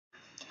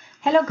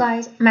Hello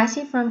guys,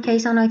 Massive from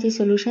XAMPP IT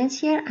Solutions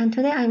here, and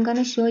today I'm going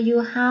to show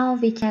you how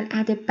we can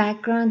add a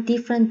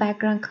different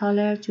background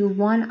color to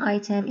one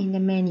item in the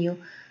menu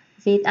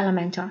with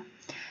Elementor.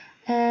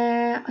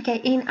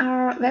 Okay, in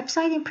our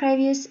website in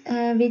previous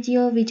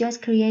video, we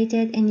just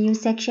created a new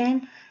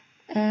section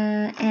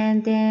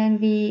and then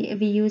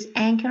we use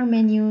anchor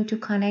menu to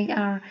connect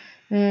our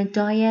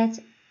diet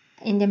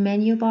in the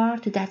menu bar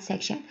to that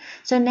section.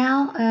 So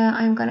now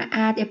I'm going to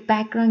add a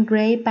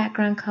gray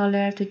background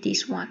color to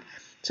this one.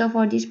 So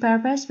for this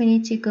purpose, we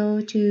need to go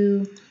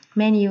to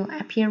menu,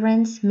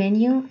 appearance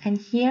menu, and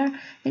here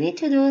we need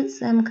to do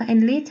a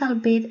little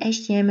bit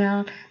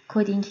HTML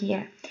coding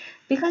here.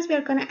 Because we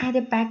are going to add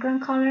a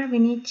background color, we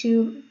need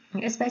to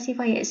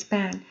specify a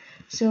span.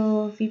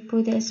 So we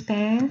put a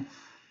span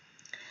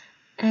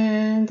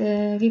and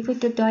we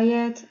put the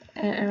diet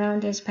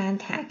around the span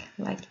tag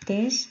like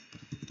this.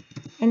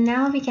 And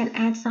now we can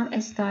add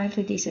some style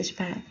to this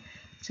span.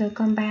 So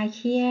come back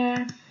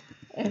here,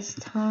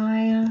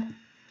 style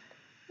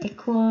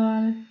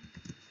equal,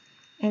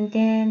 and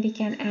then we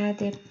can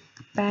add a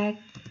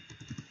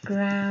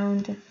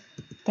background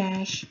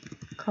dash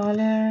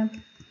color,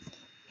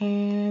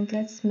 and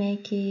let's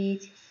make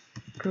it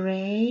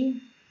gray,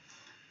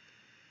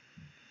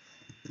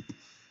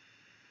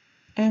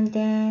 and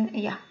then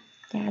yeah,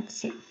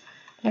 that's it.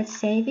 Let's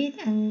save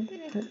it and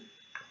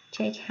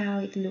check how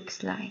it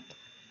looks like.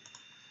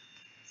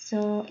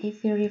 So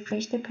if you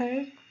refresh the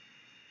page,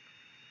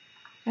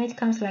 it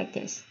comes like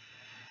this.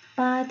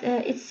 But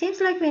it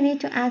seems like we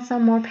need to add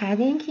some more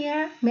padding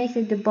here, make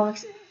the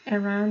box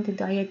around the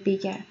diet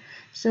bigger.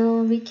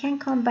 So we can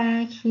come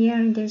back here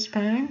in this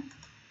span,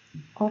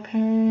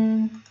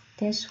 open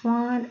this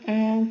one,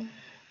 and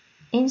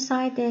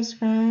inside this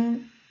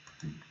span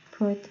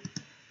put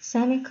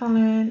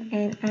semicolon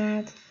and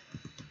add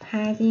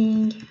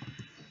padding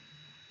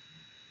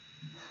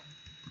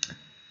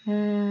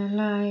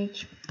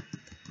like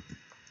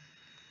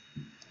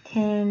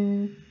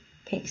 10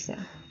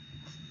 pixels.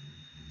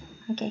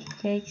 Okay,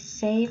 click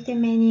save the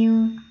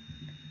menu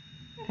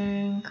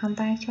and come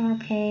back to our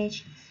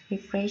page,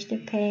 refresh the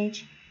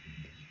page.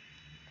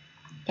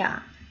 Yeah,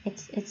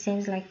 it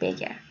seems like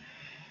bigger.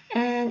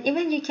 And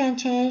even you can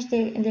change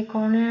the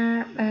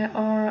corner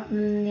or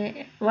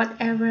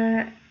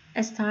whatever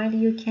style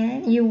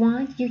you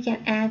want, you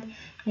can add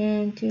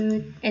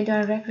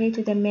directly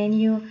to the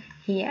menu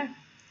here.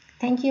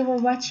 Thank you for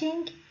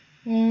watching,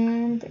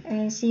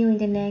 and see you in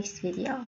the next video.